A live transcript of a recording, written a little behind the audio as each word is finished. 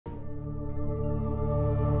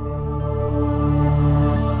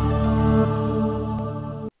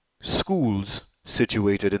schools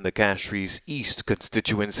situated in the Castries East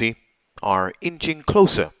constituency are inching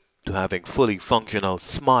closer to having fully functional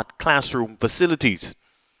smart classroom facilities.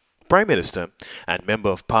 Prime Minister and Member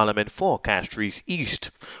of Parliament for Castries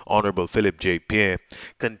East, Honourable Philip J. Pierre,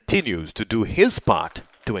 continues to do his part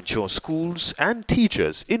to ensure schools and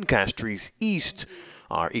teachers in Castries East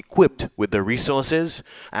are equipped with the resources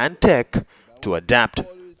and tech to adapt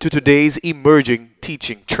to today's emerging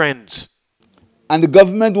teaching trends. And the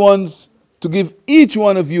government wants to give each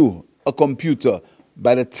one of you a computer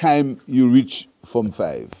by the time you reach Form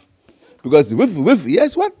 5. Because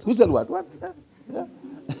yes, what? Who said what? What? Yeah.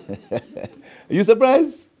 Are you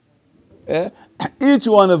surprised? Yeah? Each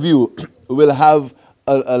one of you will have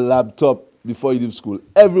a laptop before you leave school.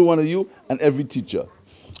 Every one of you and every teacher.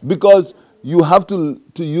 Because you have to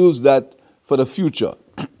use that for the future.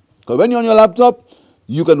 Because when you're on your laptop,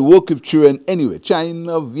 you can work with children anywhere.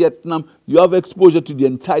 China, Vietnam, you have exposure to the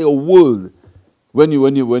entire world when you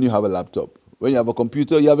have a laptop. When you have a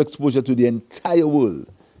computer, you have exposure to the entire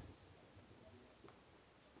world.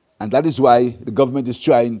 And that is why the government is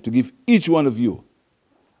trying to give each one of you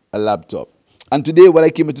a laptop. And today what I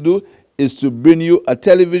came here to do is to bring you a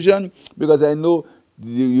television, because I know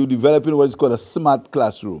you're developing what is called a smart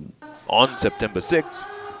classroom. On September 6th,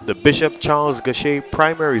 the Bishop Charles Gachet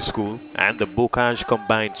Primary School and the Bocage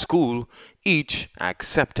Combined School each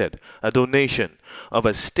accepted a donation of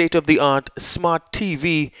a state-of-the-art smart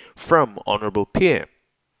TV from Honourable Pierre.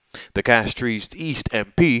 The Castries East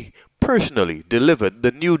MP personally delivered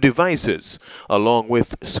the new devices along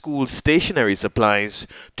with school stationery supplies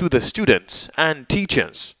to the students and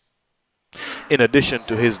teachers. In addition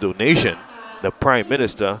to his donation, the Prime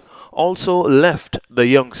Minister also left the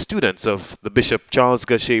young students of the Bishop Charles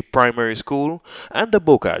Gachet Primary School and the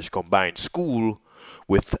Bocage Combined School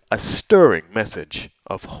with a stirring message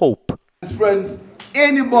of hope. Friends,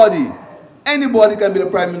 anybody can be the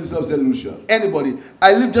Prime Minister of St. Lucia. Anybody.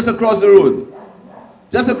 I live just across the road.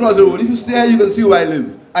 Just across the road. If you stay here, you can see where I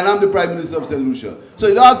live. And I'm the Prime Minister of St. Lucia. So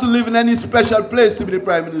you don't have to live in any special place to be the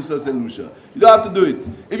Prime Minister of St. Lucia. You don't have to do it.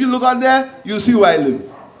 If you look out there, you'll see where I live.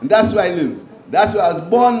 And that's where I live. That's where I was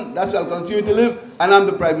born, that's where I'll continue to live, and I'm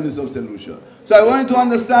the Prime Minister of St. Lucia. So I want you to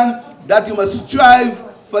understand that you must strive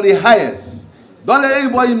for the highest. Don't let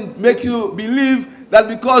anybody make you believe that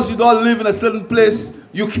because you don't live in a certain place,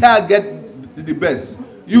 you can't get the best.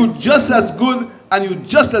 You're just as good and you're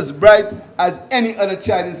just as bright as any other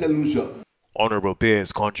child in St. Lucia. Honourable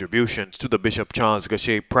Pierre's contributions to the Bishop Charles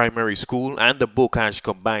Gachet Primary School and the Bocage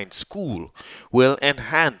Combined School will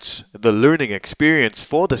enhance the learning experience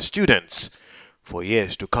for the students for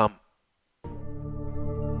years to come.